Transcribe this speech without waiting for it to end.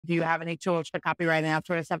do you have any tools for copywriting and that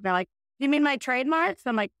sort of stuff? They're like, do you mean my trademarks?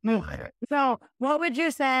 I'm like, no. So what would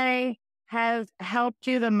you say has helped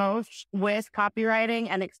you the most with copywriting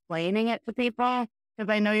and explaining it to people? Because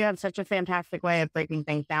I know you have such a fantastic way of breaking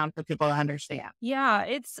things down for people to understand. Yeah,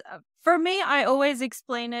 it's for me, I always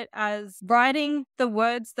explain it as writing the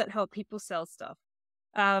words that help people sell stuff.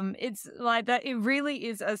 It's like that. It really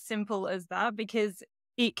is as simple as that because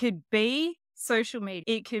it could be social media,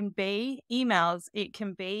 it can be emails, it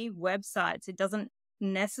can be websites. It doesn't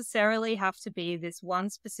necessarily have to be this one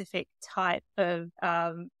specific type of,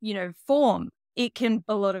 form. It can be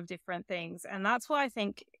a lot of different things. And that's why I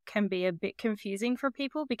think can be a bit confusing for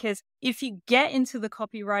people because if you get into the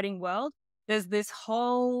copywriting world, there's this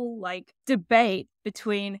whole like debate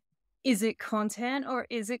between is it content or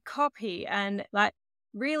is it copy? And like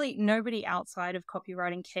really nobody outside of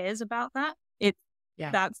copywriting cares about that.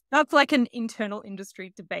 Yeah. That's like an internal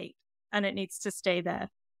industry debate and it needs to stay there.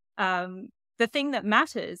 The thing that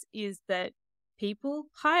matters is that people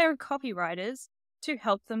hire copywriters to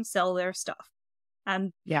help them sell their stuff.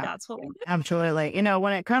 And Yeah, that's what we do. absolutely. You know,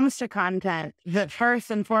 when it comes to content, the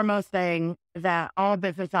first and foremost thing that all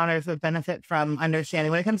business owners would benefit from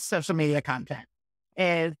understanding when it comes to social media content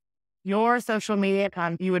is your social media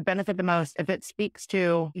content, you would benefit the most if it speaks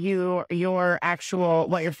to your actual,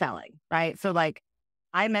 what you're selling, right? So like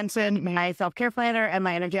I mentioned my self-care planner and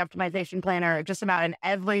my energy optimization planner just about in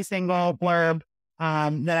every single blurb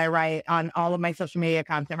that I write on all of my social media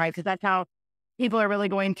content, right? Because that's how people are really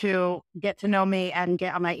going to get to know me and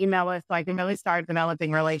get on my email list so I can really start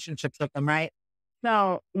developing relationships with them, right?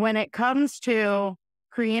 So when it comes to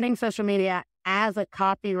creating social media as a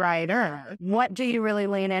copywriter, what do you really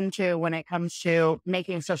lean into when it comes to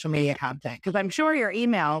making social media content? Because I'm sure your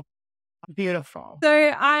email is beautiful.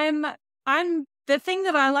 So I'm the thing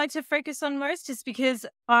that I like to focus on most is because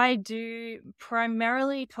I do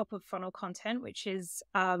primarily top of funnel content, which is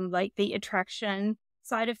like the attraction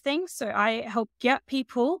side of things. So I help get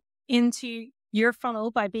people into your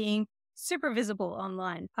funnel by being super visible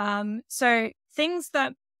online. So things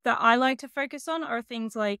that I like to focus on are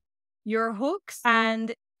things like your hooks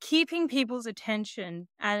and keeping people's attention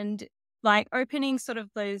and like opening sort of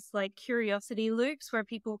those like curiosity loops where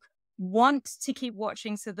people want to keep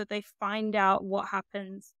watching so that they find out what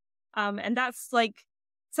happens. And that's like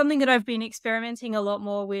something that I've been experimenting a lot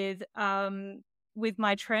more with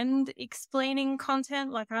my trend explaining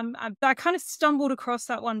content. Like I kind of stumbled across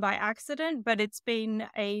that one by accident, but it's been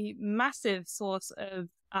a massive source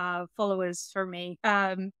of followers for me.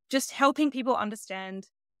 Just helping people understand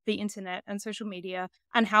the internet and social media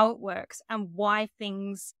and how it works and why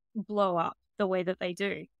things blow up the way that they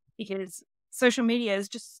do. Because social media is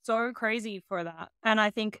just so crazy for that. And I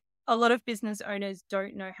think a lot of business owners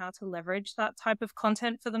don't know how to leverage that type of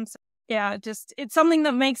content for themselves. Yeah, just it's something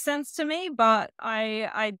that makes sense to me, but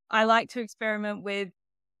I like to experiment with,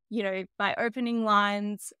 my opening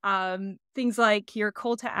lines, things like your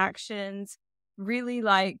call to actions, really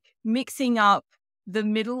like mixing up the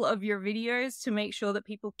middle of your videos to make sure that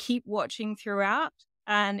people keep watching throughout.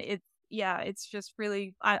 And it's just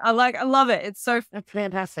really, I love it. It's so That's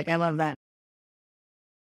fantastic. I love that.